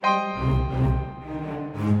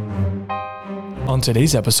On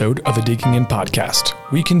today's episode of the Digging In podcast,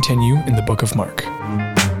 we continue in the book of Mark.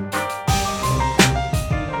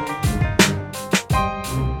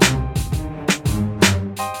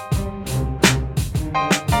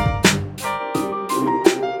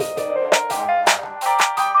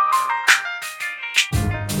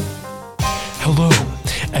 Hello,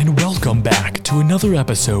 and welcome back to another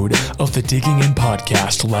episode of the Digging In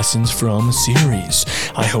podcast Lessons from series.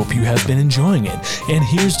 I hope you have been enjoying it. And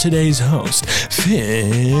here's today's host,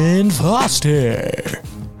 Finn Foster.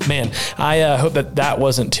 Man, I hope that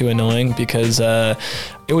wasn't too annoying because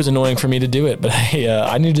it was annoying for me to do it, but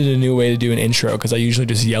I needed a new way to do an intro because I usually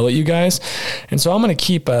just yell at you guys. And so I'm going to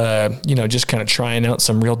keep, just kind of trying out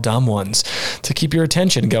some real dumb ones to keep your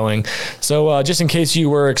attention going. So just in case you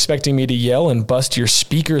were expecting me to yell and bust your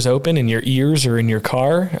speakers open in your ears or in your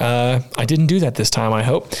car, I didn't do that this time, I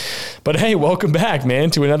hope. But hey, welcome back, man,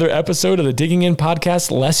 to another episode of the Digging In podcast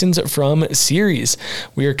Lessons from series.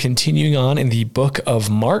 We are continuing on in the book of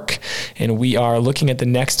Mark, and we are looking at the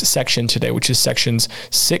next section today, which is chapters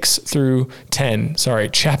 6 through 10,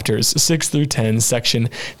 section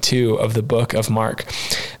 2 of the book of Mark.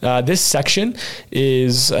 This section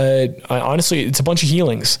is, honestly, it's a bunch of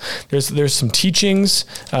healings. There's some teachings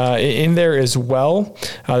in there as well.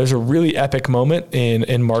 There's a really epic moment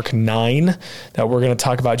in Mark 9 that we're going to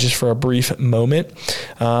talk about just for a brief moment.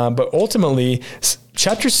 But ultimately,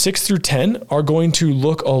 chapters 6 through 10 are going to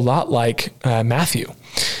look a lot like Matthew.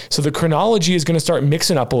 So the chronology is going to start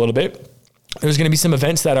mixing up a little bit. There's going to be some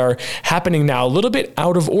events that are happening now a little bit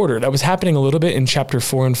out of order. That was happening a little bit in chapter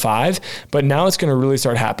 4 and 5, but now it's going to really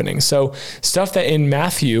start happening. So stuff that in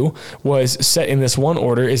Matthew was set in this one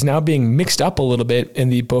order is now being mixed up a little bit in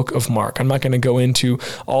the book of Mark. I'm not going to go into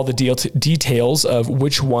all the details of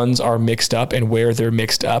which ones are mixed up and where they're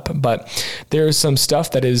mixed up, but there's some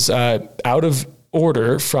stuff that is out of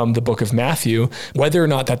order from the book of Matthew. Whether or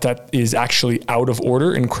not that is actually out of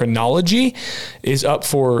order in chronology is up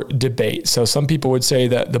for debate. So some people would say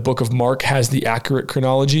that the book of Mark has the accurate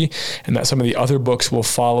chronology and that some of the other books will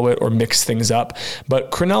follow it or mix things up.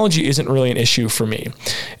 But chronology isn't really an issue for me.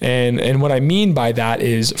 And what I mean by that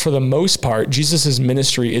is, for the most part, Jesus's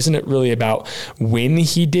ministry isn't really about when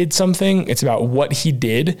he did something. It's about what he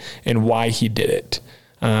did and why he did it.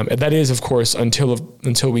 And that is, of course,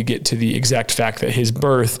 until we get to the exact fact that his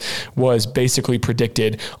birth was basically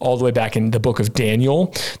predicted all the way back in the book of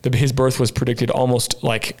Daniel. His birth was predicted almost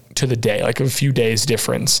like to the day, like a few days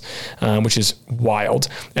difference, which is wild.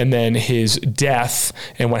 And then his death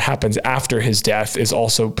and what happens after his death is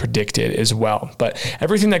also predicted as well. But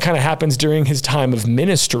everything that kind of happens during his time of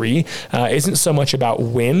ministry isn't so much about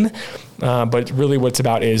when, but really what it's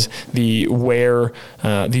about is the where,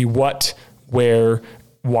 the what, where,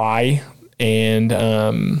 why, and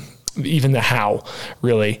even the how,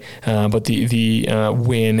 really. But the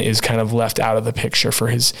when is kind of left out of the picture for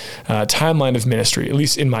his timeline of ministry, at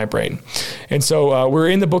least in my brain. And so we're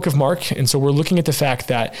in the book of Mark, and so we're looking at the fact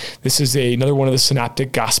that this is another one of the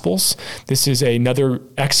synoptic gospels. This is another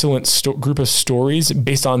excellent group of stories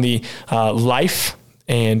based on the life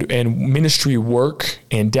and ministry work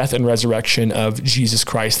and death and resurrection of Jesus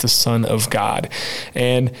Christ, the Son of God.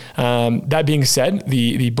 And that being said,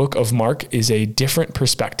 the book of Mark is a different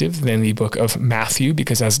perspective than the book of Matthew,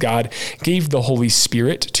 because as God gave the Holy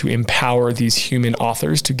Spirit to empower these human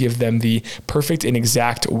authors to give them the perfect and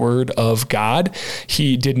exact word of God,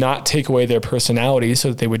 he did not take away their personality so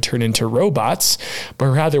that they would turn into robots, but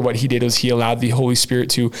rather what he did was he allowed the Holy Spirit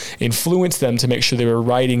to influence them to make sure they were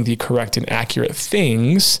writing the correct and accurate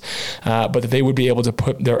things, but that they would be able to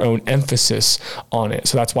put their own emphasis on it.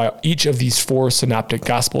 So that's why each of these 4 synoptic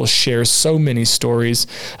gospels shares so many stories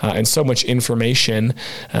and so much information,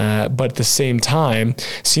 but at the same time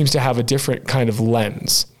seems to have a different kind of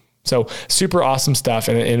lens. So super awesome stuff.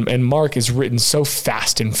 And Mark is written so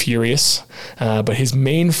fast and furious, but his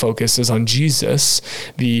main focus is on Jesus,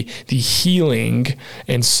 the healing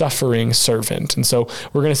and suffering servant. And so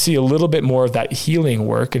we're going to see a little bit more of that healing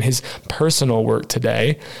work and his personal work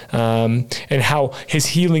today, and how his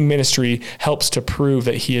healing ministry helps to prove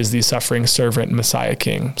that he is the suffering servant, Messiah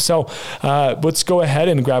King. So let's go ahead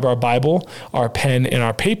and grab our Bible, our pen, and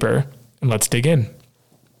our paper, and let's dig in.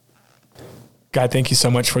 God, thank you so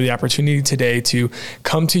much for the opportunity today to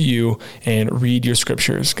come to you and read your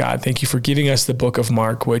scriptures. God, thank you for giving us the book of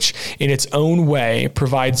Mark, which in its own way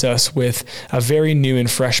provides us with a very new and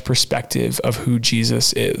fresh perspective of who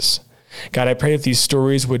Jesus is. God, I pray that these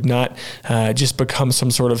stories would not just become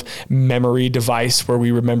some sort of memory device where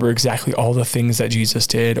we remember exactly all the things that Jesus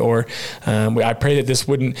did, or I pray that this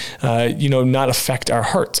wouldn't, not affect our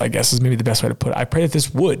hearts, I guess is maybe the best way to put it. I pray that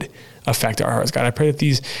this would, affect our hearts. God, I pray that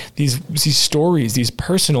these stories, these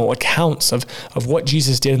personal accounts of what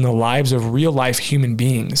Jesus did in the lives of real life human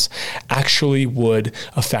beings actually would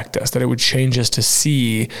affect us, that it would change us to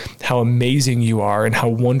see how amazing you are and how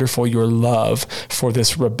wonderful your love for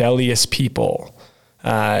this rebellious people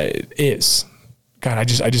is. God, I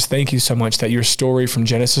just thank you so much that your story from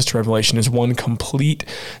Genesis to Revelation is one complete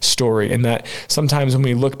story, and that sometimes when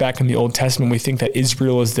we look back in the Old Testament, we think that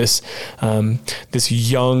Israel is this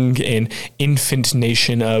young and infant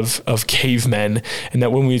nation of cavemen, and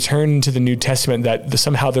that when we turn to the New Testament, that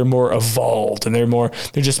somehow they're more evolved and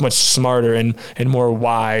they're just much smarter and more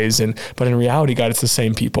wise. But in reality, God, it's the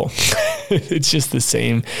same people. It's just the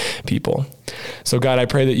same people. So God, I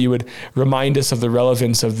pray that you would remind us of the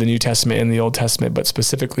relevance of the New Testament and the Old Testament, but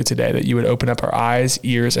specifically today, that you would open up our eyes,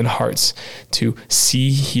 ears, and hearts to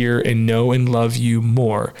see, hear, and know and love you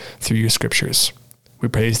more through your scriptures. We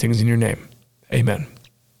pray these things in your name. Amen.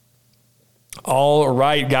 All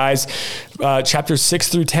right, guys, chapters 6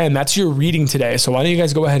 through 10, that's your reading today. So why don't you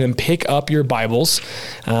guys go ahead and pick up your Bibles.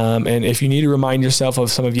 And if you need to remind yourself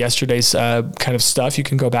of some of yesterday's kind of stuff, you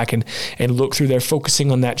can go back and look through there,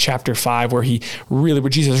 focusing on that chapter 5, where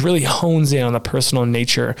Jesus really hones in on the personal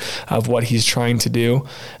nature of what he's trying to do.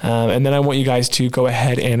 And then I want you guys to go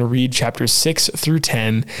ahead and read chapters 6 through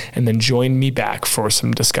 10, and then join me back for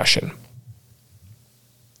some discussion.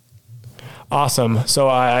 Awesome. So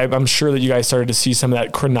I'm sure that you guys started to see some of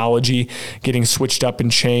that chronology getting switched up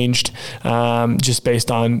and changed just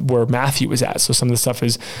based on where Matthew was at. So some of the stuff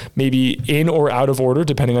is maybe in or out of order,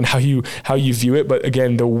 depending on how you view it. But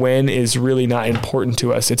again, the when is really not important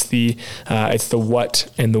to us. It's the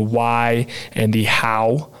what and the why and the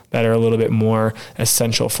how that are a little bit more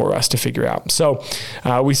essential for us to figure out. So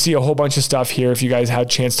we see a whole bunch of stuff here. If you guys had a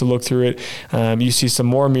chance to look through it, you see some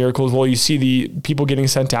more miracles. Well, you see the people getting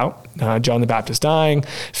sent out, John the Baptist dying,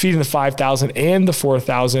 feeding the 5,000 and the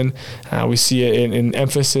 4,000. We see an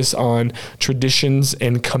emphasis on traditions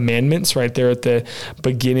and commandments right there at the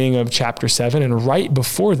beginning of chapter 7. And right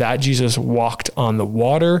before that, Jesus walked on the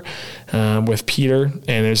water with Peter.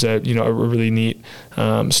 And there's a really neat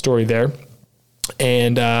story there.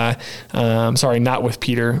 And sorry, not with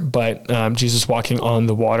Peter, but Jesus walking on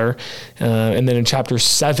the water. And then in chapter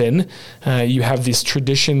 7, you have these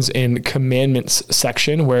traditions and commandments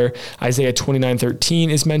section where Isaiah 29:13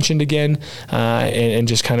 is mentioned again, and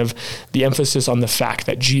just kind of the emphasis on the fact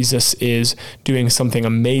that Jesus is doing something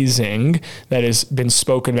amazing that has been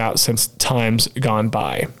spoken about since times gone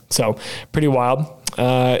by. So pretty wild.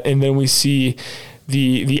 And then we see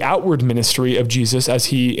the outward ministry of Jesus as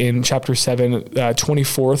he, in chapter 7,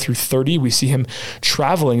 24 through 30, we see him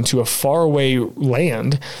traveling to a faraway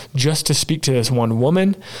land just to speak to this one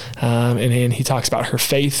woman. And he talks about her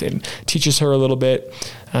faith and teaches her a little bit.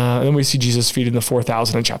 And then we see Jesus feeding the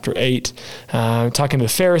 4,000 in chapter 8, talking to the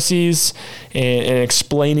Pharisees and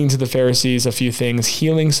explaining to the Pharisees a few things,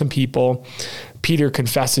 healing some people. Peter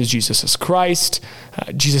confesses Jesus as Christ.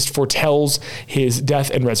 Jesus foretells his death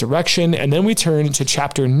and resurrection. And then we turn to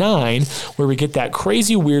chapter 9, where we get that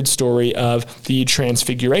crazy, weird story of the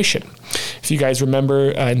transfiguration. If you guys remember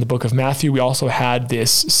in the book of Matthew, we also had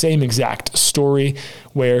this same exact story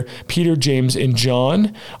where Peter, James, and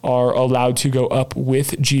John are allowed to go up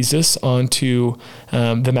with Jesus onto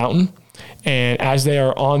the mountain. And as they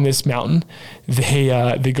are on this mountain,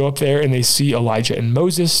 they go up there and they see Elijah and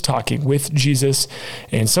Moses talking with Jesus.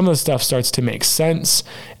 And some of the stuff starts to make sense.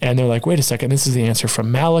 And they're like, wait a second, this is the answer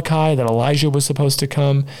from Malachi that Elijah was supposed to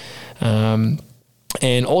come. And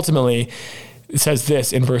ultimately, it says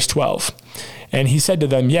this in verse 12. And he said to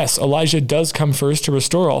them, yes, Elijah does come first to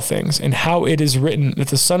restore all things, and how it is written that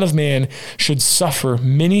the Son of Man should suffer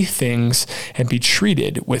many things and be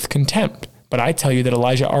treated with contempt. But I tell you that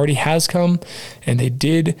Elijah already has come, and they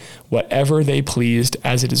did whatever they pleased,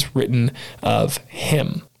 as it is written of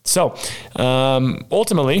him. So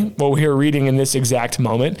ultimately, what we're reading in this exact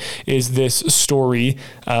moment is this story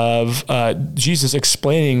of Jesus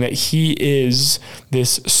explaining that he is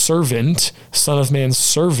this servant, Son of Man's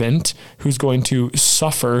servant, who's going to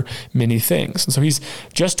suffer many things. And so he's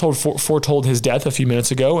just foretold his death a few minutes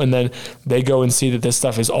ago, and then they go and see that this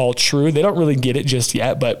stuff is all true. They don't really get it just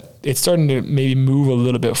yet, but it's starting to maybe move a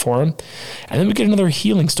little bit for him. And then we get another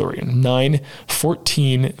healing story in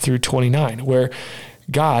 9:14 through 29, where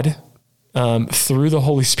God, through the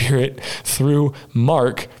Holy Spirit, through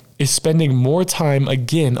Mark, is spending more time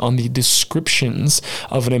again on the descriptions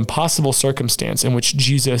of an impossible circumstance in which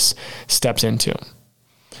Jesus steps into.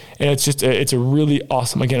 And it's a really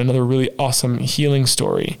awesome, again, another really awesome healing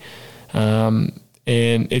story. And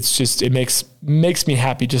it makes me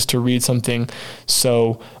happy just to read something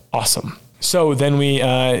so awesome. So then we,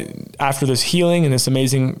 after this healing and this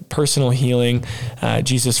amazing personal healing,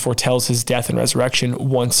 Jesus foretells his death and resurrection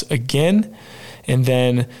once again. And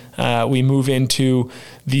then we move into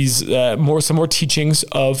these some more teachings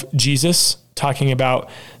of Jesus, talking about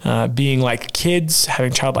being like kids,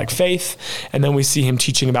 having childlike faith. And then we see him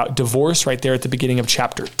teaching about divorce right there at the beginning of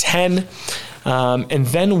chapter 10. And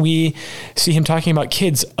then we see him talking about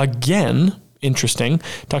kids again. Interesting.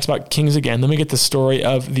 Talks about kings again. Then we get the story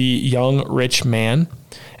of the young rich man.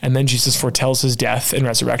 And then Jesus foretells his death and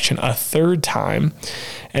resurrection a third time.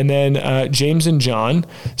 And then James and John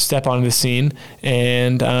step onto the scene,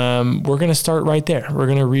 and we're going to start right there. We're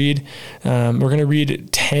going to read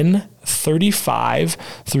 10:35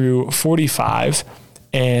 through 45.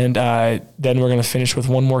 And then we're going to finish with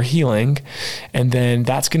one more healing. And then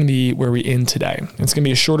that's going to be where we end today. It's going to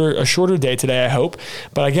be a shorter day today, I hope.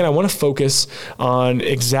 But again, I want to focus on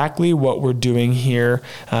exactly what we're doing here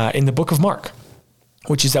in the book of Mark,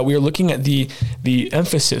 which is that we are looking at the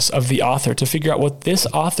emphasis of the author to figure out what this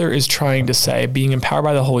author is trying to say, being empowered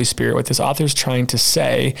by the Holy Spirit, what this author is trying to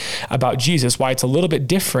say about Jesus, why it's a little bit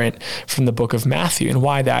different from the book of Matthew, and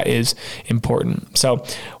why that is important. So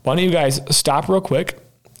why don't you guys stop real quick?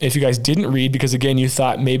 If you guys didn't read, because again, you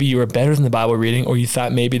thought maybe you were better than the Bible reading, or you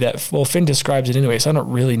thought maybe that, well, Finn describes it anyway, so I don't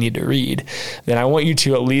really need to read, then I want you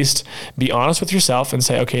to at least be honest with yourself and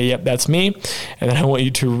say, okay, yep, that's me. And then I want you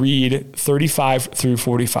to read 35 through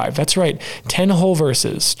 45. That's right, 10 whole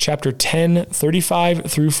verses, chapter 10, 35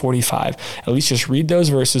 through 45. At least just read those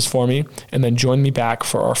verses for me, and then join me back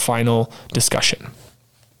for our final discussion.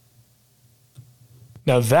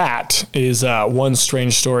 Now that is one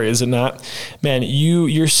strange story, is it not? Man,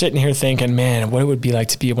 you're sitting here thinking, man, what it would be like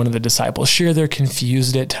to be one of the disciples. Sure, they're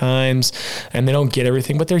confused at times and they don't get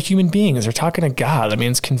everything, but they're human beings. They're talking to God. I mean,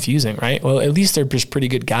 it's confusing, right? Well, at least they're just pretty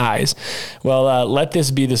good guys. Well, let this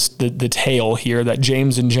be the tale here that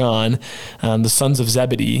James and John, the sons of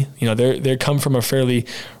Zebedee, they come from a fairly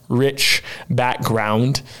rich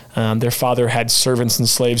background. Their father had servants and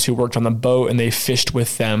slaves who worked on the boat, and they fished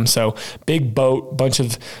with them. So big boat, bunch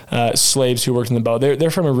of slaves who worked on the boat.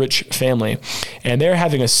 They're from a rich family, and they're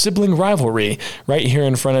having a sibling rivalry right here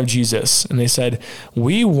in front of Jesus. And they said,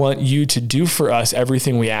 "We want you to do for us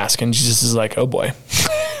everything we ask." And Jesus is like, "Oh boy,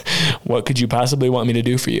 what could you possibly want me to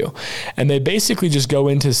do for you?" And they basically just go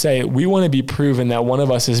in to say, we want to be proven that one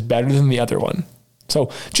of us is better than the other one. So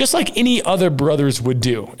just like any other brothers would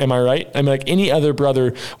do, am I right? I mean, like any other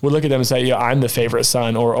brother would look at them and say, yeah, I'm the favorite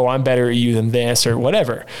son, or, oh, I'm better at you than this, or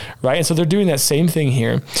whatever, right? And so they're doing that same thing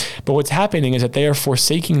here. But what's happening is that they are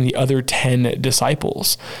forsaking the other 10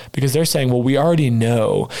 disciples, because they're saying, well, we already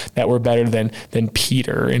know that we're better than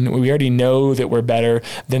Peter, and we already know that we're better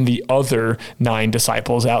than the other 9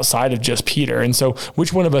 disciples outside of just Peter. And so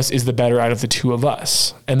which one of us is the better out of the two of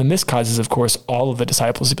us? And then this causes, of course, all of the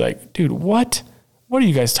disciples to be like, dude, what? What are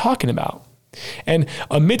you guys talking about? And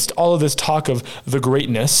amidst all of this talk of the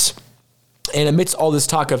greatness, and amidst all this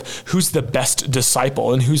talk of who's the best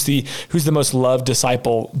disciple and who's the most loved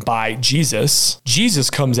disciple by Jesus, Jesus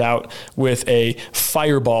comes out with a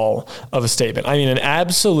fireball of a statement. I mean, an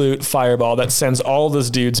absolute fireball that sends all those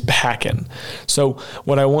dudes packing. So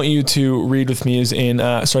what I want you to read with me is in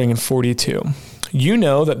starting in 42. You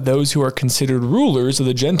know that those who are considered rulers of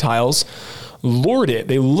the Gentiles lord it.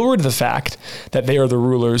 They lord the fact that they are the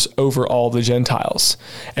rulers over all the Gentiles,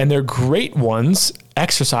 and their great ones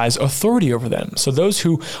exercise authority over them. So those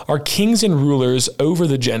who are kings and rulers over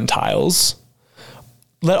the Gentiles,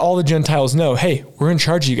 let all the Gentiles know, hey, we're in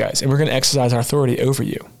charge of you guys, and we're going to exercise our authority over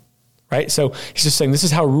you. Right? So he's just saying this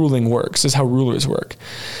is how ruling works. This is how rulers work.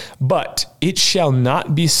 But it shall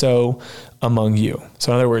not be so among you.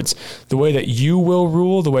 So in other words, the way that you will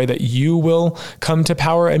rule, the way that you will come to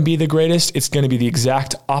power and be the greatest, it's going to be the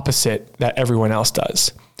exact opposite that everyone else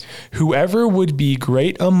does. Whoever would be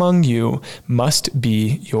great among you must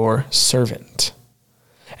be your servant.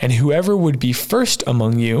 And whoever would be first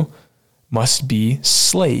among you must be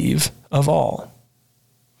slave of all.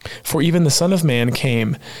 For even the Son of Man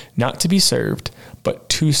came not to be served, but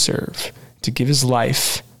to serve, to give his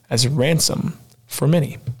life as a ransom for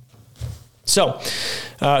many. So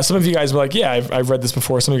some of you guys were like, yeah, I've read this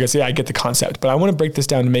before. Some of you guys say, yeah, I get the concept, but I want to break this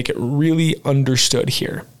down to make it really understood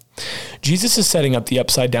here. Jesus is setting up the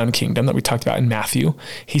upside down kingdom that we talked about in Matthew.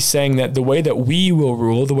 He's saying that the way that we will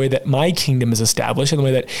rule, the way that my kingdom is established, and the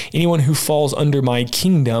way that anyone who falls under my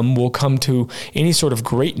kingdom will come to any sort of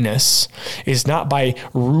greatness is not by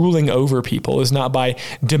ruling over people, is not by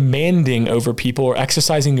demanding over people or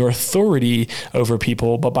exercising your authority over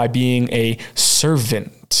people, but by being a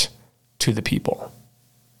servant to the people.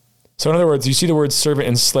 So in other words, you see the words servant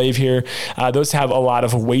and slave here. Those have a lot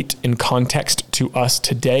of weight and context to to us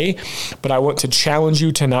today, but I want to challenge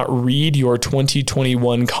you to not read your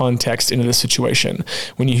 2021 context into the situation.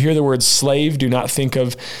 When you hear the word slave, do not think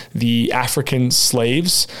of the African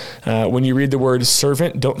slaves. When you read the word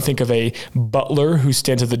servant, don't think of a butler who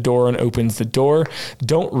stands at the door and opens the door.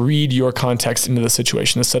 Don't read your context into the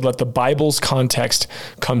situation. Instead, let the Bible's context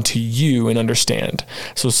come to you and understand.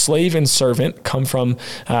 So slave and servant come from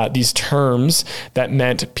these terms that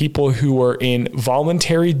meant people who were in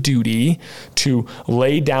voluntary duty to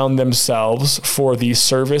lay down themselves for the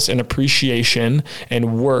service and appreciation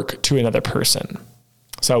and work to another person.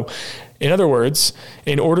 So, in other words,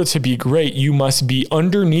 in order to be great, you must be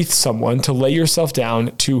underneath someone to lay yourself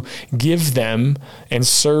down to give them and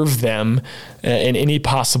serve them in any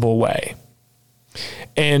possible way.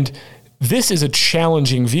 And this is a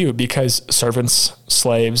challenging view because servants,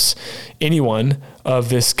 slaves, anyone of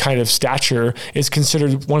this kind of stature is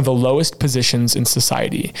considered one of the lowest positions in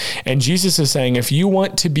society. And Jesus is saying, if you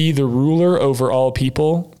want to be the ruler over all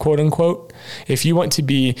people, quote unquote, if you want to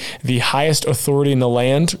be the highest authority in the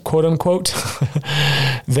land, quote unquote,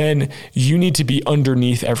 then you need to be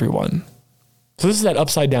underneath everyone. So this is that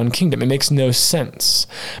upside down kingdom. It makes no sense.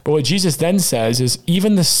 But what Jesus then says is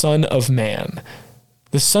even the Son of Man,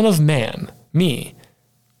 me,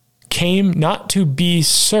 came not to be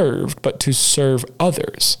served, but to serve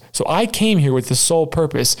others. So I came here with the sole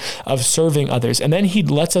purpose of serving others. And then he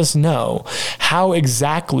lets us know how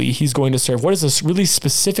exactly he's going to serve. What is this really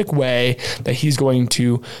specific way that he's going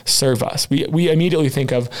to serve us? We immediately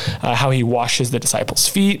think of how he washes the disciples'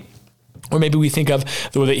 feet. Or maybe we think of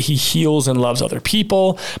the way that he heals and loves other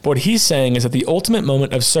people. But what he's saying is that the ultimate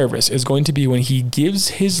moment of service is going to be when he gives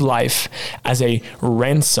his life as a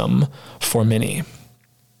ransom for many.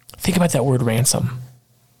 Think about that word ransom,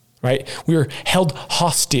 right? We are held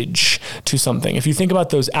hostage to something. If you think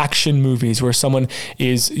about those action movies where someone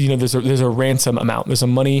is, there's a ransom amount. There's a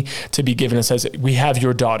money to be given. It says, we have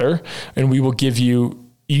your daughter and we will give you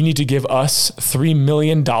need to give us $3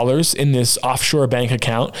 million in this offshore bank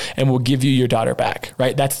account and we'll give you your daughter back,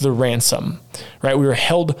 right? That's the ransom, right? We were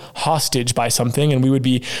held hostage by something and we would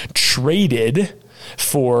be traded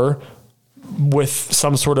with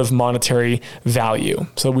some sort of monetary value.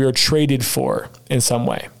 So we are traded for in some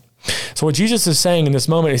way. So what Jesus is saying in this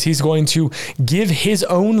moment is he's going to give his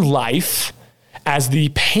own life as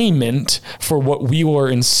the payment for what we were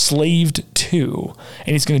enslaved to.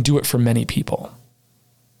 And he's going to do it for many people.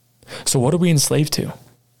 So what are we enslaved to?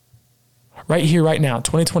 Right here, right now,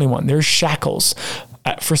 2021, there's shackles.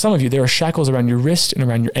 For some of you, there are shackles around your wrist and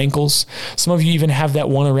around your ankles. Some of you even have that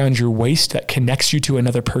one around your waist that connects you to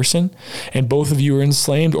another person. And both of you are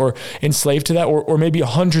enslaved to that, or maybe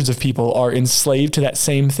hundreds of people are enslaved to that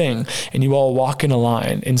same thing. And you all walk in a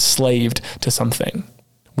line enslaved to something.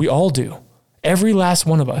 We all do. Every last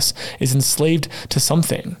one of us is enslaved to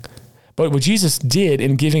something. But what Jesus did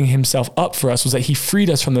in giving himself up for us was that he freed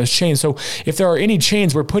us from those chains. So if there are any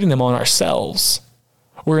chains, we're putting them on ourselves.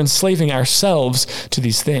 We're enslaving ourselves to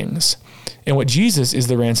these things. And what Jesus is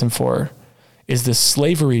the ransom for is the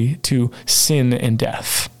slavery to sin and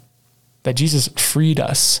death. That Jesus freed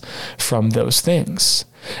us from those things.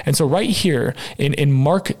 And so right here in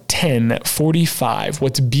Mark 10:45,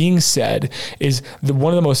 what's being said is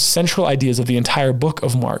one of the most central ideas of the entire book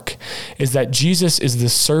of Mark is that Jesus is the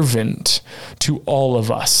servant to all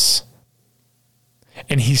of us.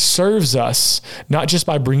 And he serves us not just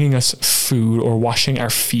by bringing us food or washing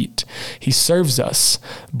our feet. He serves us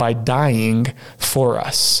by dying for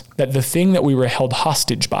us. That the thing that we were held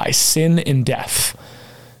hostage by, sin and death,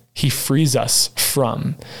 he frees us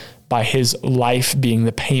from by his life being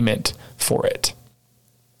the payment for it.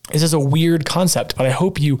 This is a weird concept, but I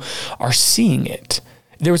hope you are seeing it.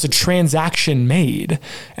 There was a transaction made,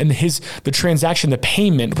 and the transaction, the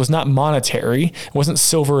payment was not monetary. It wasn't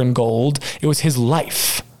silver and gold. It was his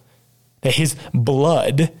life, that his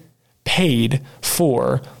blood paid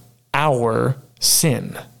for our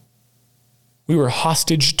sin. We were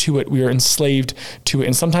hostage to it. We were enslaved to it.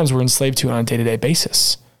 And sometimes we're enslaved to it on a day-to-day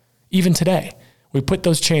basis. Even today, we put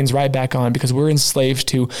those chains right back on because we're enslaved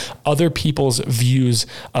to other people's views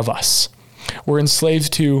of us. We're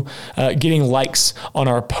enslaved to getting likes on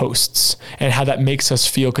our posts and how that makes us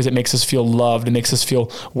feel, because it makes us feel loved. It makes us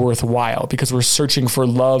feel worthwhile because we're searching for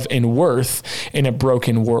love and worth in a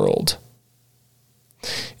broken world.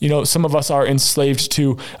 Some of us are enslaved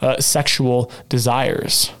to sexual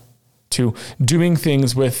desires, to doing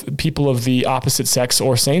things with people of the opposite sex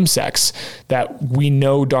or same sex that we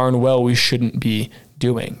know darn well we shouldn't be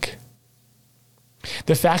doing.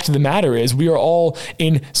 The fact of the matter is we are all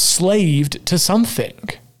enslaved to something.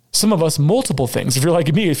 Some of us multiple things. If you're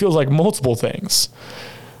like me, it feels like multiple things.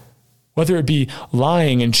 Whether it be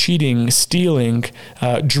lying and cheating, stealing,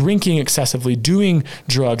 drinking excessively, doing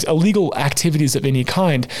drugs, illegal activities of any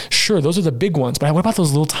kind, sure, those are the big ones. But what about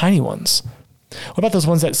those little tiny ones? What about those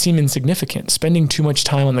ones that seem insignificant? Spending too much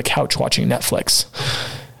time on the couch watching Netflix.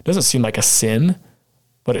 Doesn't seem like a sin,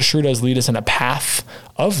 but it sure does lead us in a path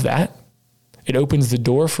of that. It opens the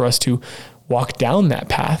door for us to walk down that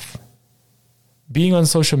path. Being on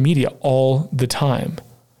social media all the time.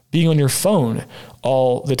 Being on your phone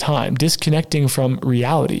all the time, disconnecting from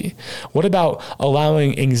reality. What about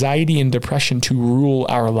allowing anxiety and depression to rule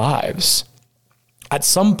our lives? At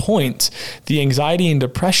some point, the anxiety and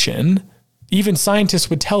depression, even scientists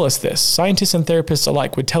would tell us this, scientists and therapists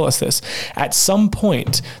alike would tell us this. At some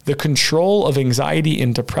point, the control of anxiety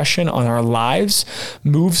and depression on our lives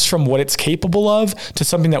moves from what it's capable of to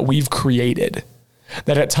something that we've created.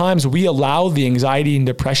 That at times we allow the anxiety and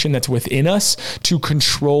depression that's within us to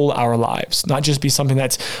control our lives, not just be something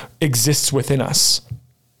that exists within us.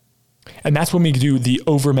 And that's when we do the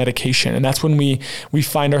over-medication. And that's when we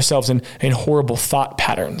find ourselves in horrible thought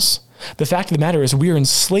patterns. The fact of the matter is we are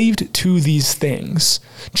enslaved to these things,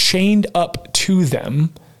 chained up to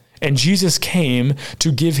them. And Jesus came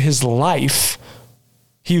to give his life.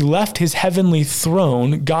 He left his heavenly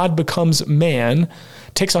throne. God becomes man,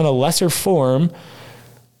 takes on a lesser form,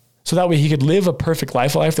 so that way he could live a perfect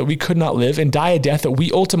life, a life that we could not live, and die a death that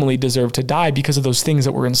we ultimately deserve to die because of those things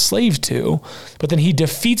that we're enslaved to. But then he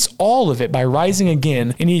defeats all of it by rising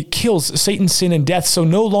again, and he kills Satan, sin, and death. So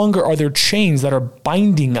no longer are there chains that are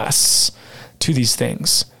binding us to these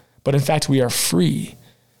things. But in fact, we are free.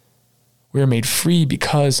 We are made free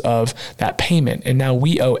because of that payment. And now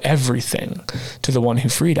we owe everything to the one who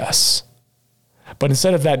freed us. But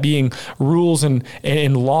instead of that being rules and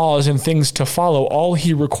laws and things to follow, all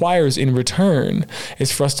he requires in return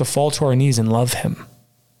is for us to fall to our knees and love him.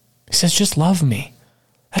 He says, just love me.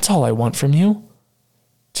 That's all I want from you.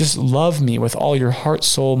 Just love me with all your heart,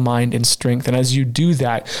 soul, mind, and strength. And as you do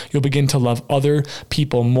that, you'll begin to love other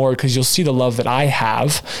people more because you'll see the love that I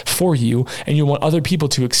have for you, and you'll want other people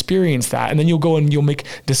to experience that. And then you'll go and you'll make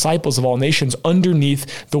disciples of all nations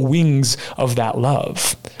underneath the wings of that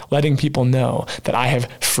love, letting people know that I have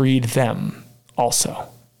freed them also.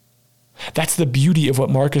 That's the beauty of what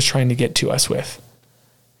Mark is trying to get to us with.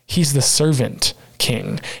 He's the servant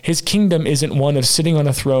king. His kingdom isn't one of sitting on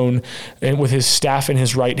a throne and with his staff in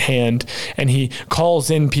his right hand, and he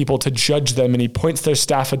calls in people to judge them, and he points their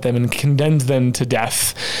staff at them and condemns them to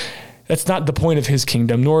death. That's not the point of his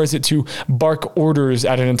kingdom, nor is it to bark orders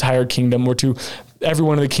at an entire kingdom or to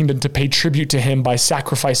everyone in the kingdom to pay tribute to him by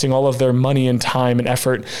sacrificing all of their money and time and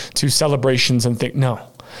effort to celebrations and things. No,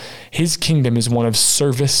 his kingdom is one of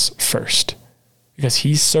service first, because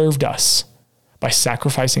he served us by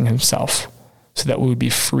sacrificing himself so that we would be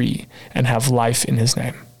free and have life in his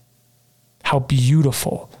name. How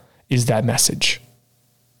beautiful is that message?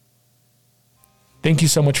 Thank you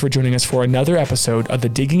so much for joining us for another episode of the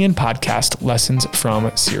Digging In Podcast Lessons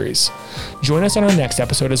From series. Join us on our next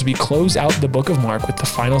episode as we close out the book of Mark with the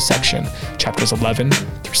final section, chapters 11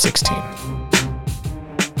 through 16.